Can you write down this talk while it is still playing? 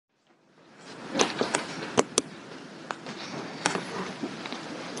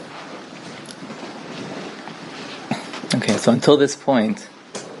So until this point,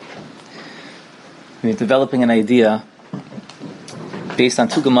 we're developing an idea based on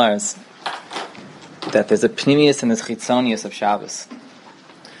two Gemaras that there's a pnimius and there's chitzonius of Shabbos.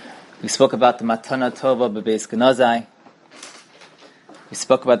 We spoke about the Matana Tova Bebeis Genazai. We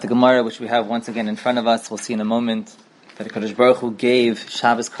spoke about the Gemara, which we have once again in front of us. We'll see in a moment that HaKadosh Baruch Hu gave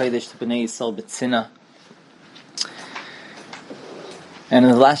Shabbos Kodesh to Bnei Yisrael B'tzina. And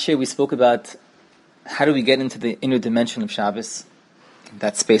in the last year we spoke about how do we get into the inner dimension of Shabbos,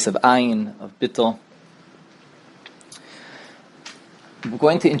 that space of ayin, of bittul. What we're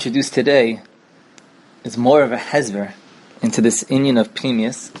going to introduce today is more of a hezver into this inyan of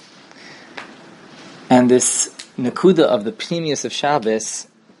pnimius. And this nakuda of the pnimius of Shabbos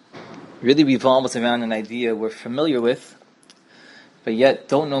really revolves around an idea we're familiar with, but yet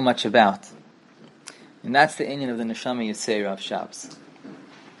don't know much about. And that's the inyan of the neshama yitira of Shabbos.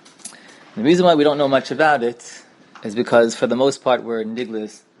 The reason why we don't know much about it is because, for the most part, we're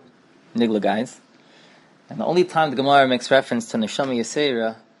nigla guys. And the only time the Gemara makes reference to neshama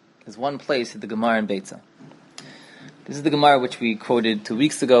yisera is one place at the Gemara in Beitza. This is the Gemara which we quoted 2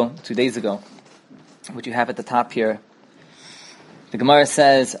 days ago, which you have at the top here. The Gemara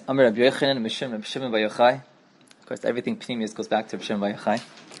says, Amar Rabbi Yochanan, Mishim Rabbi Shimon bar Yochai. Of course, everything pnimius goes back to Rabbi Shimon bar Yochai.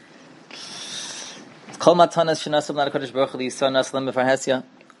 Kol matanas shenasav l'Hakadosh Kodesh Baruch Hu l'Yisrael naslam b'far Hesya.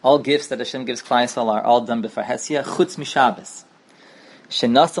 All gifts that Hashem gives Klal Yisrael are all done b'far Hesya, chutz mishabbos.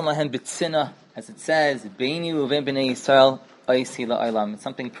 Shenasam lahem b'tzina, as it says, Beini uvein b'nei Yisrael oisi la'olam. It's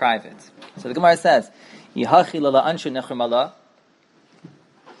something private. So the Gemara says, Yihachi la'anshu nechur malah.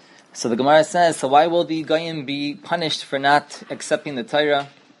 So the Gemara says, so why will the Goyim be punished for not accepting the Torah?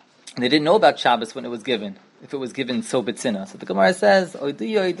 They didn't know about Shabbos when it was given, if it was given so b'tzina. So the Gemara says,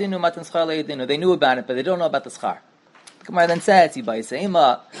 they knew about it, but they don't know about the schar. The Gemara then says, they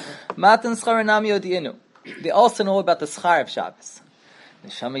also know about the schar of Shabbos.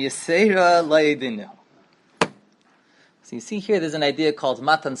 So you see here, there's an idea called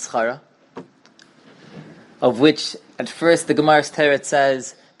matan schara, of which at first the Gemara's Teret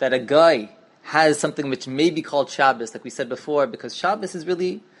says that a guy has something which may be called Shabbos, like we said before, because Shabbos is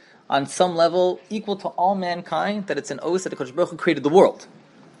really, on some level, equal to all mankind, that it's an oath that HaKadosh Baruch Hu created the world.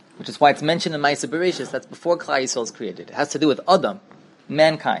 Which is why it's mentioned in Ma'aseh Bereshis, that's before Klal Yisrael is created. It has to do with Adam,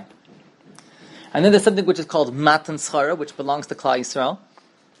 mankind. And then there's something which is called Matan Schara, which belongs to Klal Yisrael.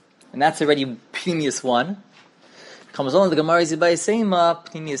 And that's already Pnimius 1. Comes on the Gemara Zibai Seima,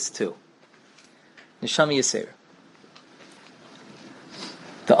 Pnimius 2. Neshama Yisera.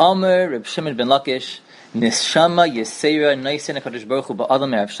 The Amr, Reb Shimon ben Lakish, Neshama Yisera, Naisen HaKadosh Baruch Hu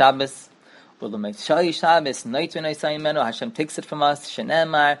Ba'adam Erev Shabbos. Hashem takes it from us.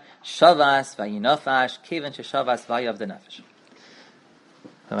 Shenemar Shavas Vayinafash Kevan Shavas Vayav the Nefesh.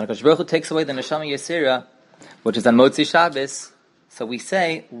 When HaKadosh Baruch Hu takes away the neshama yisera, which is on Motzi Shabbos, so we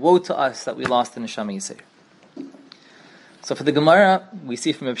say, woe to us that we lost the neshama yisera. So for the Gemara, we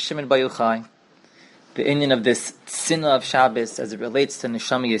see from Reb Shimon bar Yochai the inyan of this sinna of Shabbos as it relates to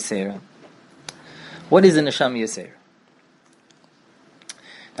neshama yisera. What is the neshama yisera?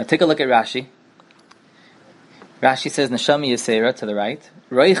 Now take a look at Rashi. Rashi says neshama yisera to the right.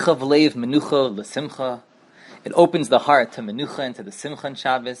 Reichav leiv menucha l'simcha. It opens the heart to menucha and to the simcha in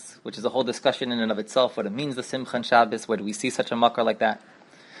Shabbos, which is a whole discussion in and of itself. What it means the simcha in Shabbos. Where do we see such a makar like that?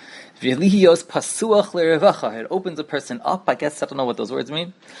 V'lihiyos pasuach l'revacha. It opens a person up. I guess I don't know what those words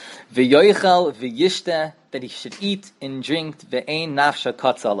mean. V'yoichal v'yishte, that he should eat and drink. V'ein nafsha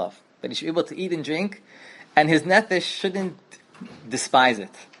katzalav, that he should be able to eat and drink, and his nefesh shouldn't despise it.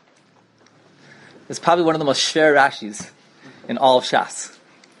 It's probably one of the most shver Rashis in all of Shas.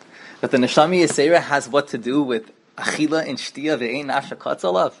 That the neshama yisera has what to do with achila and shtia ve'ein nafsha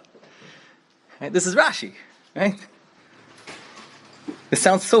katzalav. Right? This is Rashi, right? This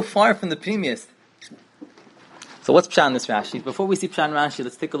sounds so far from the previous. So what's pshat in this Rashi? Before we see pshat in Rashi,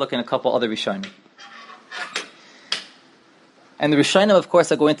 let's take a look at a couple other Rishonim. And the Rishonim, of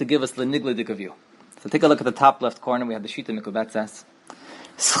course, are going to give us the nigladik view. So take a look at the top left corner. We have the Shita Mikubetzes.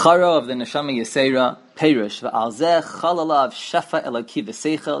 Schara of the neshama yisera, perish v'al zeh chalalav shefa elaki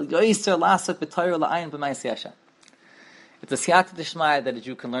v'seichel yoiser lasak b'Torah la'ayin b'ma'aseh Hashem. It's a siyata d'shmaya that a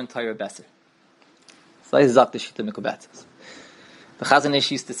Jew can learn Torah better. So this is the Shita Mikubetzes. The Chazon Ish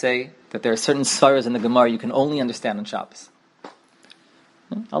used to say that there are certain svaras in the Gemara you can only understand on Shabbos.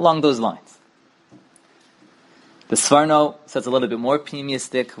 Along those lines. The Svarno says a little bit more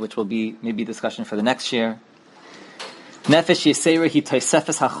pneumistic, which will be maybe discussion for the next year. Nefesh Yisera hi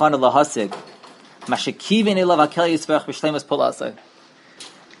toisefes hachana lahasig. Mashakivin elav hakel yisvarach b'shleimus polasai.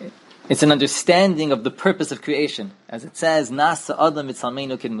 It's an understanding of the purpose of creation. As it says, Nasa Adam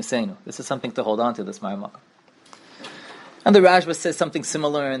Mitzalmeinu Kid Museinu. This is something to hold on to, this Maramaka. And the Rashba says something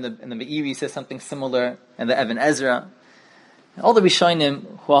similar, and the Meiri says something similar, and the Even Ezra. All the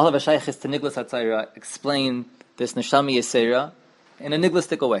Rishonim, who all have a shaykhis to Niglas HaTzaira, explain this Neshama Yisera in a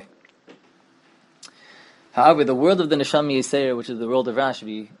Niglistic way. However, the world of the Neshama Yisera, which is the world of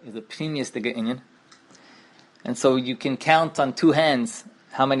Rashbi, is a pneumistic inyan. And so you can count on two hands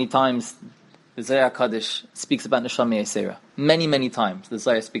how many times the Zohar Kaddish speaks about Neshama Yisera. Many, many times the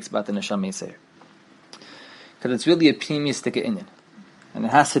Zohar speaks about the Neshama Yisera. Because it's really a pneumistic inyan. And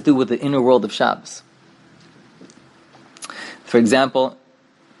it has to do with the inner world of Shabbos. For example,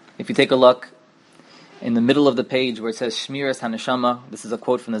 if you take a look in the middle of the page where it says Shmiras HaNeshama, this is a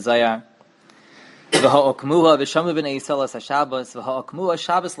quote from the Zohar. V'ha'okmuha v'shamu b'nei Yisrael es HaShabbos v'ha'okmuha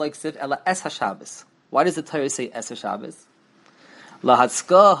Shabbos like Siv ela es HaShabbos. Why does the Torah say es HaShabbos?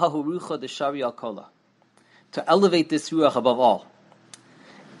 Lahatzka ha'hurucha d'shari al-kola. To elevate this ruach above all.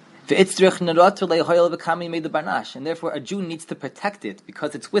 V'itzdrich neratur le'hoyel v'kami made the barnash. And therefore a Jew needs to protect it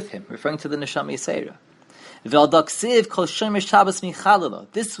because it's with him, referring to the Neshama Yisera. This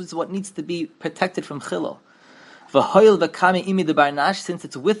is what needs to be protected from chilul. Since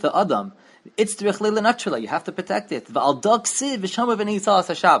it's with the Adam, you have to protect it.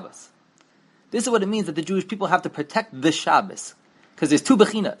 This is what it means that the Jewish people have to protect the Shabbos. Because there's two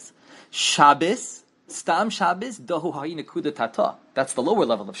bechinas. Shabbos, Stam Shabbos, Dahu Hayi Nekuda Tata. That's the lower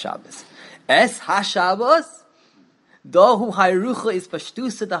level of Shabbos. Es HaShabbos, Dahu Hayrucha is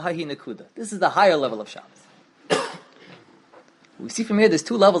Pashtusa Dahayi Nekuda. This is the higher level of Shabbos. We see from here there's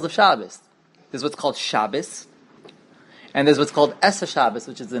two levels of Shabbos. There's what's called Shabbos, and there's what's called Esa Shabbos,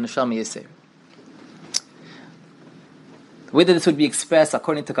 which is the Neshama Yisera. The way that this would be expressed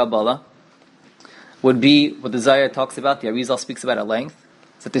according to Kabbalah would be what the Zohar talks about, the Arizal speaks about at length.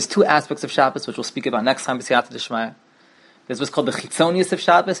 So that there's two aspects of Shabbos, which we'll speak about next time, B'siyata D'Shmaya. There's what's called the Chitzonius of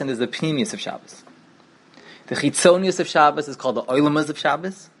Shabbos, and there's the Pnimius of Shabbos. The Chitzonius of Shabbos is called the Oilamas of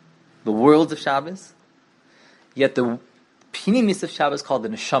Shabbos, the worlds of Shabbos. Yet the Pnimius of Shabbos is called the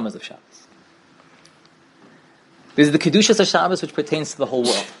Neshamas of Shabbos. There's the Kedushas of Shabbos, which pertains to the whole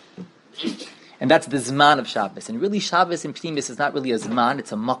world. And that's the Zman of Shabbos. And really Shabbos in Pnimius is not really a Zman,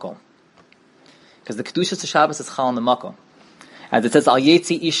 it's a Makom. Because the Kedushas of Shabbos is Chal on the Makom. As it says, Al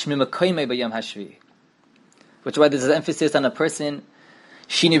Yetzi Ish Mimakoymei B'Yom HaShvi. Which is why there's an emphasis on a person,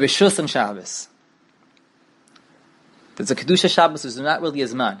 Shini Rishus on Shabbos. There's a Kedusha Shabbos, which is not really a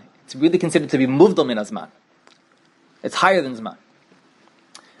Zman. It's really considered to be Muvdal in a Zman. It's higher than Zman.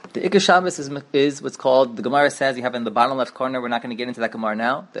 The Ikar Shabbos is what's called, the Gemara says, you have in the bottom left corner, we're not going to get into that Gemara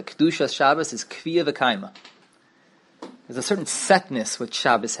now, the Kedusha Shabbos is Kviya V'Kaima. There's a certain setness which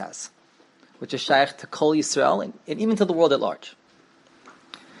Shabbos has, which is shaykh to Kol Yisrael, and even to the world at large.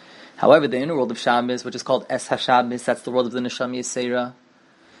 However, the inner world of Shabbos, which is called Es HaShabbos, that's the world of the Neshama Yisera,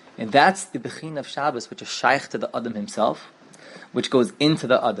 and that's the Bechin of Shabbos, which is shaykh to the Adam himself, which goes into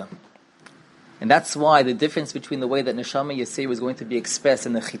the Adam. And that's why the difference between the way that Neshama Yisera is going to be expressed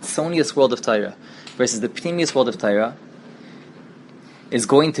in the Chitzonius world of Torah versus the Pnimius world of Torah is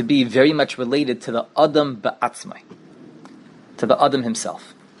going to be very much related to the Adam Ba'atzmai, to the Adam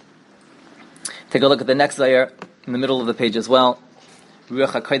himself. Take a look at the next layer in the middle of the page as well.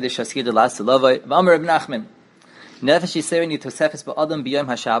 Ruach HaKodesh Haskir de Las Lavai. V'Amar Reb Nachman. Nefesh Yisera Nitosefes Ba'Adam B'Yom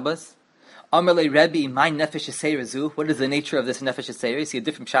HaShabbos. Amar Le Rebbe, my Nefesh Yisera Zu. What is the nature of this Nefesh Yisera? You see a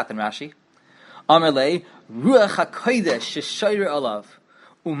different pshat in Rashi. Amar Le, Ruach HaKodesh Sheshayre Alav.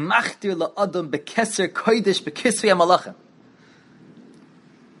 Umachtir LaAdam Bekeser Kodesh Bekisvei HaMalachim.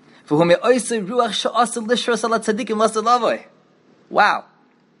 V'hu me'oisei Ruach Sha'asa Lishras Ala Tzadikim Las Lavai. Wow.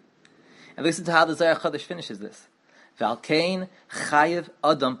 And listen to how the Zohar Chadash finishes this. V'alkein chayev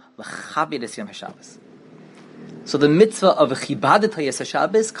adam l'chabed es Yom HaShabbos. So the mitzvah of chibadet hayes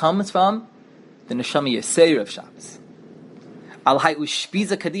HaShabbos comes from the Neshama Yisera of Shabbos. Al hay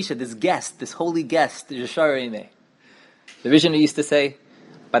ushpiza kadisha, this guest, this holy guest, the Yesharei. The visionary used to say,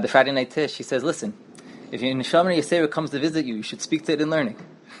 by the Friday night tish, he says, listen, if your Neshama Yisera comes to visit you, you should speak to it in learning.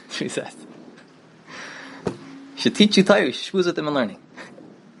 She says. You should teach you Torah, you should shmooze with them in learning.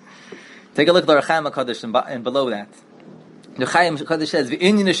 Take a look at the Rechaim HaKadosh and below that. The Rechaim HaKadosh says,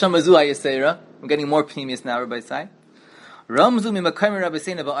 V'inyin neshama zu ha'yisera. I'm getting more pneumius now, Rabbi Sai. Ramzu mimakayim Rabbi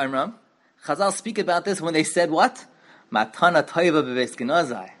Seina v'amram. Chazal speak about this when they said what? Matana toiva b'beis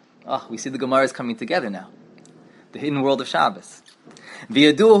genazai. Oh, we see the Gemaras coming together now. The hidden world of Shabbos.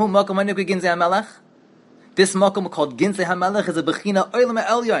 V'yaduhu makom ha'nikri ginzei ha'melech. This makom called ginzei ha'melech is a bechina oilam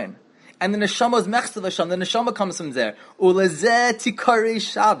ha'elyon. And the neshama's mechsav Hashem, the neshama comes from there. Ulezeh tikari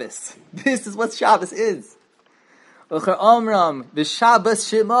Shabbos. This is what Shabbos is. Ucher Amram, v'Shabbos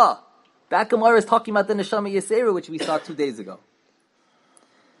Shema. That Gemara is talking about the Neshama Yisera, which we saw 2 days ago.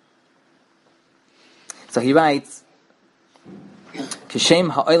 So he writes, Kishem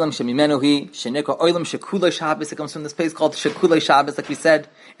ha'olam shemimenu hi shenekar olam shekulei Shabbos. It comes from this place called Shekulei Shabbos, like we said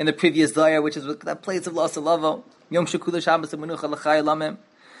in the previous daya, which is that place of loss of lavo. Yom Shekulei Shabbos menucha l'chai lamim.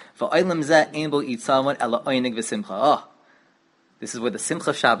 Va'olam zeh ein bo itzavon ela oinig v'simcha. Oh, this is where the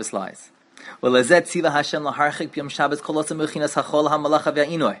simcha of Shabbos lies. V'lezeh tziva Hashem laharchik b'yom Shabbos kol osam mechinas hachol ha'malacha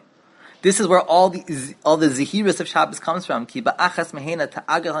v'ya'inoi. This is where all the zehiras of Shabbos comes from. Ki ba'achas mehena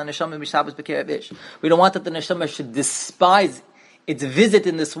ta'agal ha'neshama b'Shabbos b'kerev ish. We don't want that the neshama should despise its visit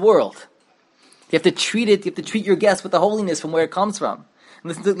in this world. You have to treat it. You have to treat your guest with the holiness from where it comes from.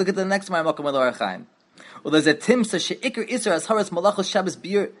 And look at the next Maramokam al Arachaim. Well, there's a timsa sheikar isra as haras malachos Shabbos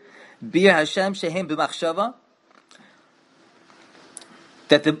bir Hashem shehem b'machshava.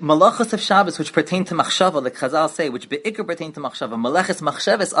 That the malachos of Shabbos, which pertain to machshava, like Chazal say, which be'ikar pertain to machshava, malachos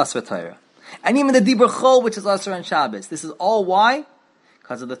machshavas asra Torah, and even the dibur chol, which is asra on Shabbos. This is all why?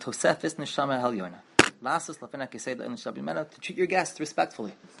 Because of the tosefis neshama helyona. Lasos lafenak yisei le'en shabimena, to treat your guests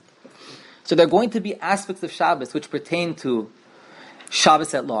respectfully. So there are going to be aspects of Shabbos which pertain to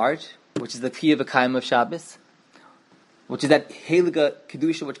Shabbos at large, which is the Piyah V'Kayim of Shabbos, which is that Heliga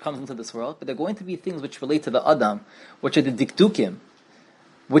Kedusha which comes into this world. But there are going to be things which relate to the Adam, which are the Dikdukim,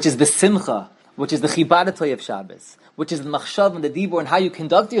 which is the Simcha, which is the Chibadatoi of Shabbos, which is the Machshav and the Dibur, and how you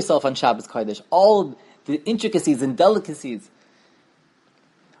conduct yourself on Shabbos Kodesh. All the intricacies and delicacies,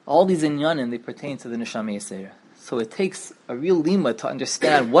 all these inyanim, they pertain to the Neshama Yisera. So it takes a real lima to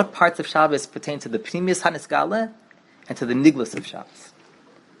understand what parts of Shabbos pertain to the Pnimius HaNiskale and to the Niglas of Shabbos.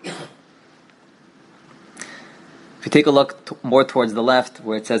 If you take a look more towards the left,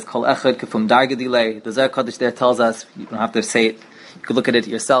 where it says Kol Echad Kefum Darga Dilei, the Zohar Kodesh there tells us, you don't have to say it, you can look at it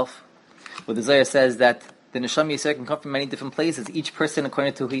yourself. Where the Zohar says that the Neshama Yisrael can come from many different places, each person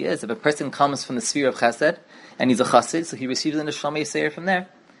according to who he is. If a person comes from the sphere of Chesed, and he's a Chassid, so he receives the Neshama Yisrael from there.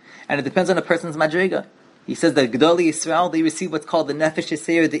 And it depends on a person's Madriga. He says that Gedolei Yisrael, they receive what's called the Nefesh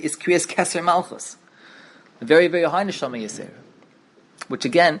Yisrael, the Iskriyas Keser Malchus. A very, very high Neshama Yisrael. Which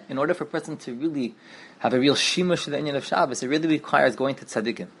again, in order for a person to really have a real shimush in the Inyan of Shabbos, it really requires going to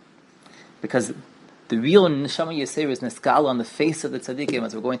tzaddikim. Because the real Neshama Yisrael is Neskala on the face of the tzaddikim,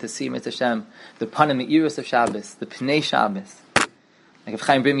 as we're going to see, Mitzvah Hashem, the Panim Me'iros of Shabbos, the Pnei Shabbos. Like if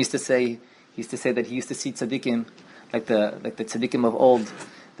Chaim Brim used to say that he used to see tzaddikim, like the tzaddikim of old,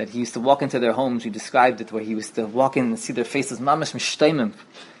 that he used to walk into their homes. He described it where he used to walk in and see their faces, mamash mishtaimim.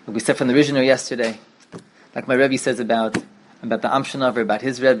 Like we said from the Rishner yesterday, like my Rebbe says about the Amshanaver, about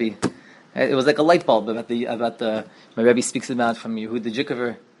his Rebbe. It was like a light bulb about the my Rebbe speaks about from Yehuda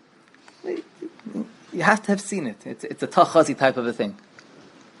Jikover. You have to have seen it. It's a tachazi type of a thing.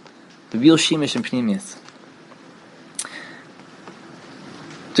 The real shimish and pnimius.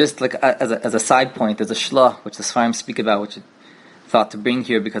 Just like as a side point, there's a shlah which the Sfarim speak about, which I thought to bring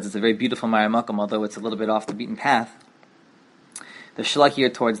here because it's a very beautiful Maramakam, although it's a little bit off the beaten path. The shlah here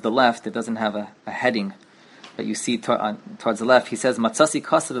towards the left, it doesn't have a heading, but you see towards the left, he says, Matzasi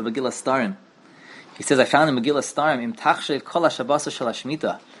Kasav of Megillah Starim. He says, I found in Megillah Starim, Im Tachshev Kol HaShabbos Shel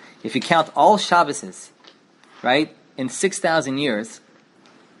HaShmita. If you count all Shabboses, right, in 6,000 years,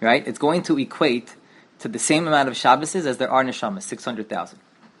 right, it's going to equate to the same amount of Shabboses as there are neshamas, 600,000.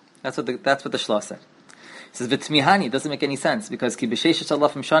 That's what the shlah said. He says, V'tmihani, it doesn't make any sense, because Ki B'sheshet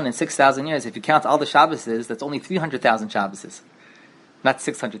Alafim Shana, in 6,000 years, if you count all the Shabboses, that's only 300,000 Shabboses, not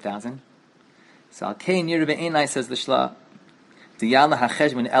 600,000. So Al-Kei Nir Be'enai, says the shlah, D'yala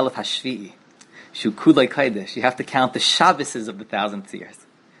HaChesh Min Elef HaShvi'i, Shu Kulei Kaidesh, you have to count the Shabboses of the 1,000th years.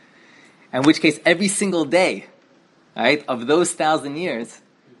 In which case, every single day, right, of those 1,000 years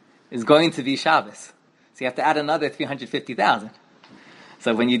is going to be Shabbos. So you have to add another 350,000.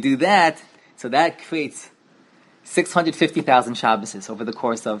 So when you do that, so that creates 650,000 Shabboses over the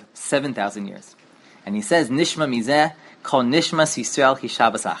course of 7,000 years. And he says, Nishma mizeh, kol nishmas Yisrael hi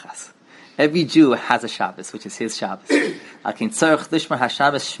Shabbos achas. Every Jew has a Shabbos, which is his Shabbos. Akin tzarech lishma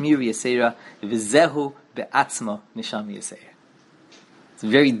ha-Shabbos shmir yisera, v'zehu be'atzmo nisham yisera. It's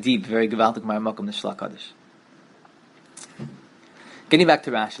very deep, very gewaltig Maramakam, the Shlah Kaddish. Getting back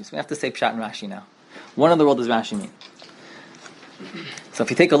to Rashi, so we have to say Pshat and Rashi now. What in the world does Rashi mean? So if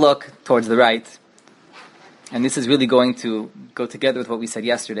you take a look towards the right, and this is really going to go together with what we said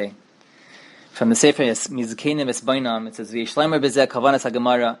yesterday, from the Sefer Mizkenim Esbainam, it says, V'yishleimer bezeh kavanas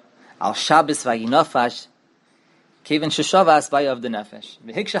haGemara, al Shabbos v'yinafash, keven sheshavas v'yav de nefesh,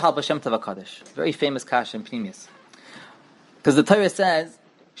 v'hiksha hal b'shem tov HaKadosh. Very famous kash in Pnimius. Because the Torah says,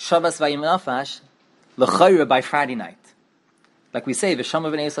 Shabbos v'yinafash, l'chayra by Friday night. Like we say,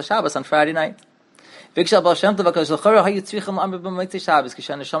 V'shama v'nei Yisrael Shabbos on Friday night. V'hiksha hal b'shem tov HaKadosh, l'chayra hayu tzrichim l'amr b'motzei Shabbos,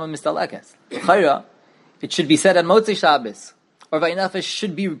 kishan neshama mistalekes. L'chayra, it should be said on Motzei Shabbos, or Vaynafesh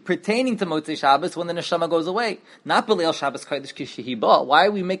should be pertaining to Motzei Shabbos when the neshama goes away. Not B'leil Shabbos Kodesh Kishehi Ba. Why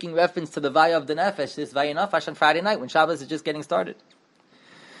are we making reference to the Vaya of the Nefesh, this Vaynafesh on Friday night when Shabbos is just getting started?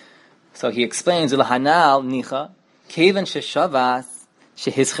 So he explains, Ulahanal Nicha, Kevan Sheshavas,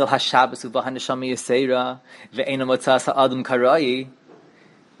 Shehischel HaShabbos Uva HaNeshama Yisera, Ve'ena Motzas HaAdam Karai.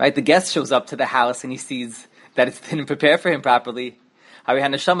 Right, the guest shows up to the house and he sees that it didn't prepare for him properly. The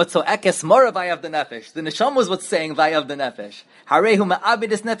neshama was what's saying Vayav the nefesh.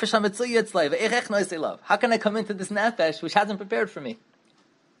 How can I come into this nefesh which hasn't prepared for me?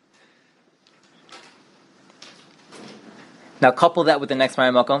 Now couple that with the next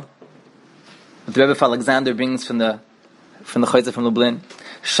Makom, what the Rebbe of Alexander brings from the Chayzer from Lublin.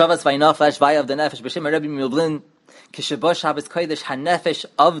 Shavas Vaynafesh Vayav the nefesh b'shem Rebbe Lublin kishabosh Shabbos Kodesh hanefesh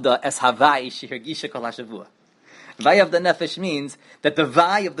avda es havai shehirgisha kol hashavua. Vayav the nefesh means that the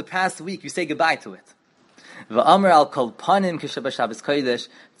Vay of the past week, you say goodbye to it. V'amr al kol panim kishabosh Shabbos Kodesh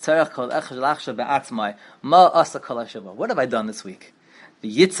tzarech kol echad lachshav be'atzmai ma asa kol hashavua. What have I done this week?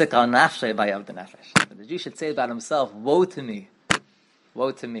 The yitzek al nafshay Vayav the nefesh. The Jew should say about himself, woe to me,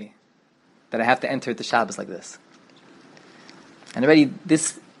 that I have to enter the Shabbos like this. And already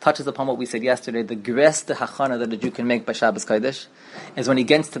this touches upon what we said yesterday. The gresta hachana that a Jew can make by Shabbos Kodesh is when he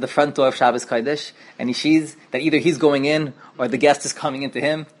gets to the front door of Shabbos Kodesh and he sees that either he's going in or the guest is coming into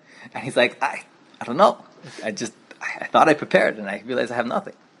him, and he's like, I don't know. I thought I prepared and I realized I have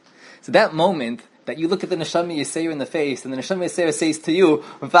nothing. So that moment that you look at the neshama Yisera in the face and the neshama Yisera says to you,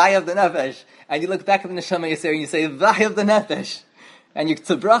 Vayav the nefesh, and you look back at the neshama Yisera and you say, Vayav the nefesh, and you're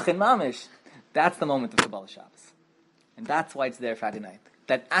tzabrach and mamish, that's the moment of Kabbalah Shabbos. And that's why it's there Friday night.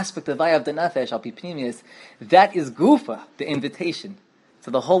 That aspect of Vayav the Nefesh, al pi pnimius, that is Gufa, the invitation. So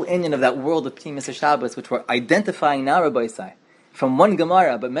the whole inyan of that world of Pnimius Shabbos, which we're identifying now, Rabbi Isai, from one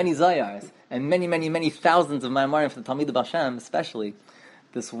Gemara, but many Zayars, and many, many, many thousands of Maimarim for the Talmid of Hashem, especially,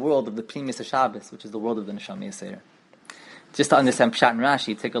 this world of the Pnimius Shabbos, which is the world of the Neshama Yisera. Just to understand Pshat and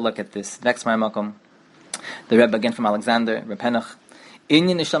Rashi, take a look at this next Makom. The Rebbe again from Alexander, Reb Henuch.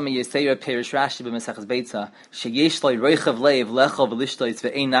 Inyan neshama Yisera perish Rashi b'Mesachas Beitza sheyesh loy roichav leiv lecho v'lishtoitz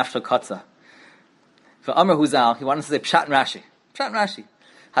ve'ein nafsho kotza. V'amar Huzal, he wanted to say Pshat and Rashi. Pshat and Rashi.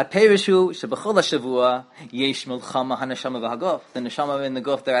 Ha-perishu shebechol ha-shavua yesh milchama ha-neshama v'haguf. The neshama and the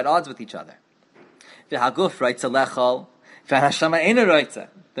guf, they're at odds with each other. V'haguf writes a lechol, v'ha-neshama eina writes.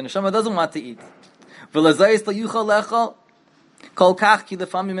 The neshama doesn't want to eat. V'lazayis lo yuchal lechol kol kach ki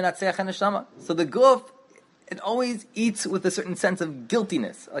lefami menatzeach ha-neshama. So the guf, it always eats with a certain sense of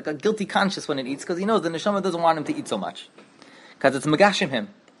guiltiness, like a guilty conscience when it eats, because he knows the neshama doesn't want him to eat so much, because it's megashim him.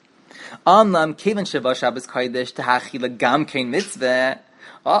 Amnam kevan sheva Shabbos kodesh tehachila gam kein mitzvah.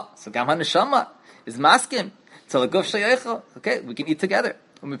 Oh, so gam ha-neshama is maskim. So the guf shayechel. Okay, we can eat together.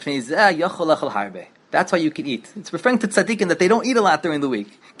 That's why you can eat. It's referring to tzaddikim that they don't eat a lot during the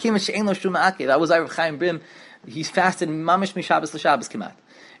week. That was Rav Chaim Brim. He fasted mamish mi Shabbos l'Shabbos kimat.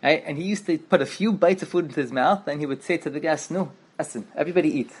 Right? And he used to put a few bites of food into his mouth, and he would say to the guests, no, listen,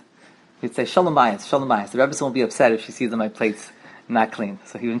 everybody eat. He'd say, Shalom bayis, Shalom bayis. The Rebbe won't be upset if she sees that my plate's not clean.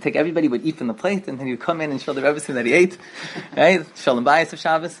 So he would take, everybody would eat from the plate, and then he would come in and show the Rebbe that he ate. Right? Shalom bayis of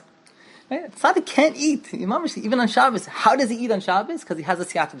Shabbos. Right? Tzaddik can't eat. Even on Shabbos. How does he eat on Shabbos? Because he has a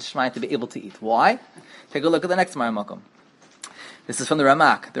siyata d'shmaya to be able to eat. Why? Take a look at the next Makom. This is from the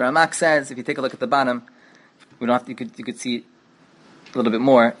Ramak. The Ramak says, if you take a look at the bottom, we don't have to, you could see a little bit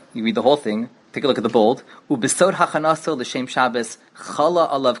more. You read the whole thing. Take a look at the bold. Ubesod hachanaso l'shem Shabbos chala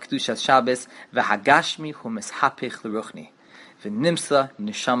alav kedushas Shabbos v'hagashmi hu mishapich l'ruchni v'nimsa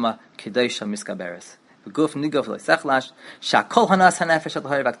neshama kedosha miskaberes v'guf nigov l'sechlash shakol hanas hanefesh at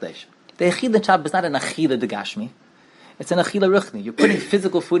l'hayr v'akdesh. The achila Shabbos is not an achila de gashmi. It's an achila ruchni. You're putting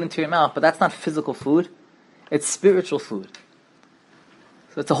physical food into your mouth, but that's not physical food. It's spiritual food.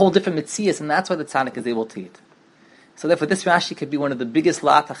 So it's a whole different mitzias, and that's why the tzaddik is able to eat. So therefore, this Rashi could be one of the biggest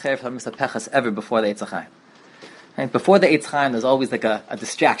la'atacher for Misapechas ever before the Eitz Chaim. Right? Before the Eitz Chaim, there's always like a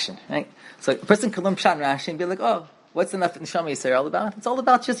distraction. Right? So a person can learn Pshat and Rashi and be like, oh, what's the Neshama Yisrael all about? It's all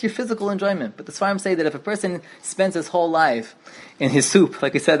about just your physical enjoyment. But the Svarim say that if a person spends his whole life in his soup,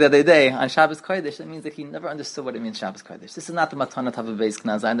 like we said the other day, on Shabbos Kodesh, that means that he never understood what it means Shabbos Kodesh. This is not the Matana Tava Beis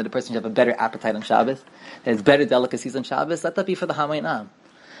Knazayim, that a person should have a better appetite on Shabbos, that has better delicacies on Shabbos. Let that be for the Hamayinam.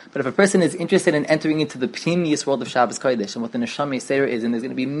 But if a person is interested in entering into the pnimius world of Shabbos Kodesh and what the Neshama Yisera is, and there's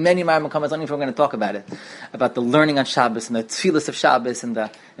going to be many Marim Makamas, I don't know if we're going to talk about it, about the learning on Shabbos and the tefillas of Shabbos and the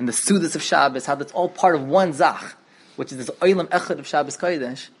sudas of Shabbos, how that's all part of one Zach, which is this Olam Echad of Shabbos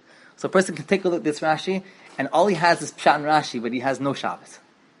Kodesh. So a person can take a look at this Rashi, and all he has is Pshat and Rashi, but he has no Shabbos.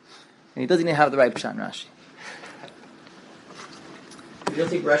 And he doesn't even have the right Pshat and Rashi. You don't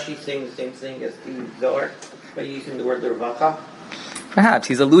think Rashi is saying the same thing as the Zohar by using the word Lurvacha? Perhaps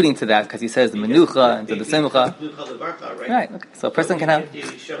he's alluding to that because he says the menucha and to the simcha. Right. Okay. So a person can have. Okay.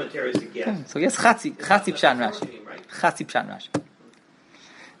 So yes, chatzi pshat Rashi. Chatzi pshat Rashi.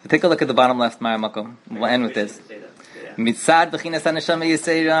 So take a look at the bottom left, Maya Makom. We'll end with this. Mitzad b'chinas neshama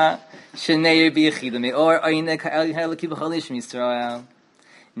yisera sheneir b'yechida me'or ayne ka'el halaki b'chalish Yisrael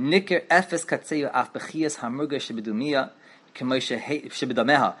nikir efes katzeyu af b'chias hamurga shebedumia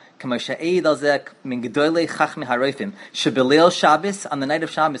Shebedameh, Kamosha al Zek min Gedolei Chachmei Harofim. Shebelil Shabbos, on the night of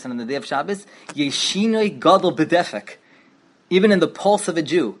Shabbos and on the day of Shabbos, Yeshinoi Gadol Bedefek. Even in the pulse of a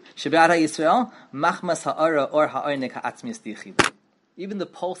Jew, Shebe'ad HaYisrael, Machmas Ha'ara or Ha'arnik Ha'atzmius Dichid. Even the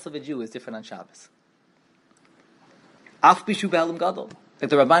pulse of a Jew is different on Shabbos. Af Bishu Be'alim Gadol. Like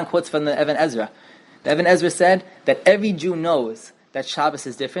the Rabban quotes from the Even Ezra. The Even Ezra said that every Jew knows that Shabbos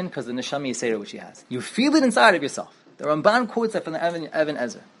is different because of the Neshama Yisera which he has. You feel it inside of yourself. The Ramban quotes that from the Even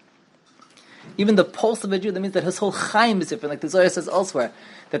Ezra. Even the pulse of a Jew, that means that his whole Chaim is different. Like the Zohar says elsewhere,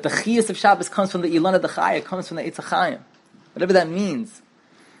 that the Chiyas of Shabbos comes from the Ilana Dechaya, comes from the Eitz HaChaim. Whatever that means.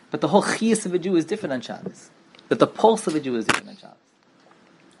 But the whole Chiyas of a Jew is different on Shabbos. That the pulse of a Jew is different on Shabbos.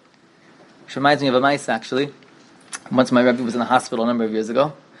 Which reminds me of a mice, actually. Once my Rebbe was in the hospital a number of years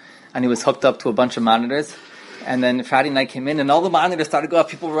ago, and he was hooked up to a bunch of monitors, and then Friday night came in, and all the monitors started to go off,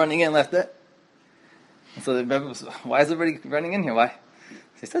 people were running in left it. And so the Rebbe was, why is everybody running in here? Why? So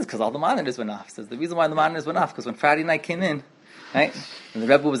he says, because all the monitors went off. He says, the reason why the monitors went off, because when Friday night came in, right, and the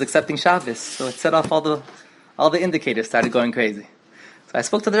Rebbe was accepting Shabbos, so it set off all the indicators started going crazy. So I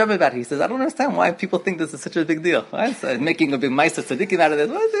spoke to the Rebbe about it. He says, I don't understand why people think this is such a big deal. Right? So making a big Meister Tzadikim out of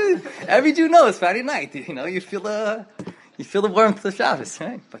this. Every Jew knows Friday night. You feel the warmth of Shabbos,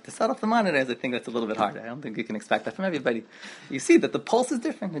 right? But to set off the monitors, I think that's a little bit harder. I don't think you can expect that from everybody. You see that the pulse is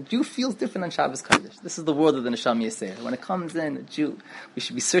different. A Jew feels different on Shabbos Kodesh. This is the world of the Neshama Yisera. When it comes in, a Jew, we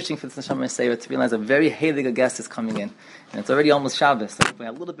should be searching for this Neshama Yisera to realize a very heilige guest is coming in. And it's already almost Shabbos. So if we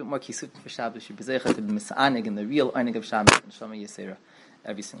have a little bit more kisut for Shabbos, we should be zeicha to be mis'anig in the real earning of Shabbos, Neshama Yisera,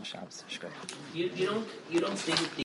 every single Shabbos. You don't think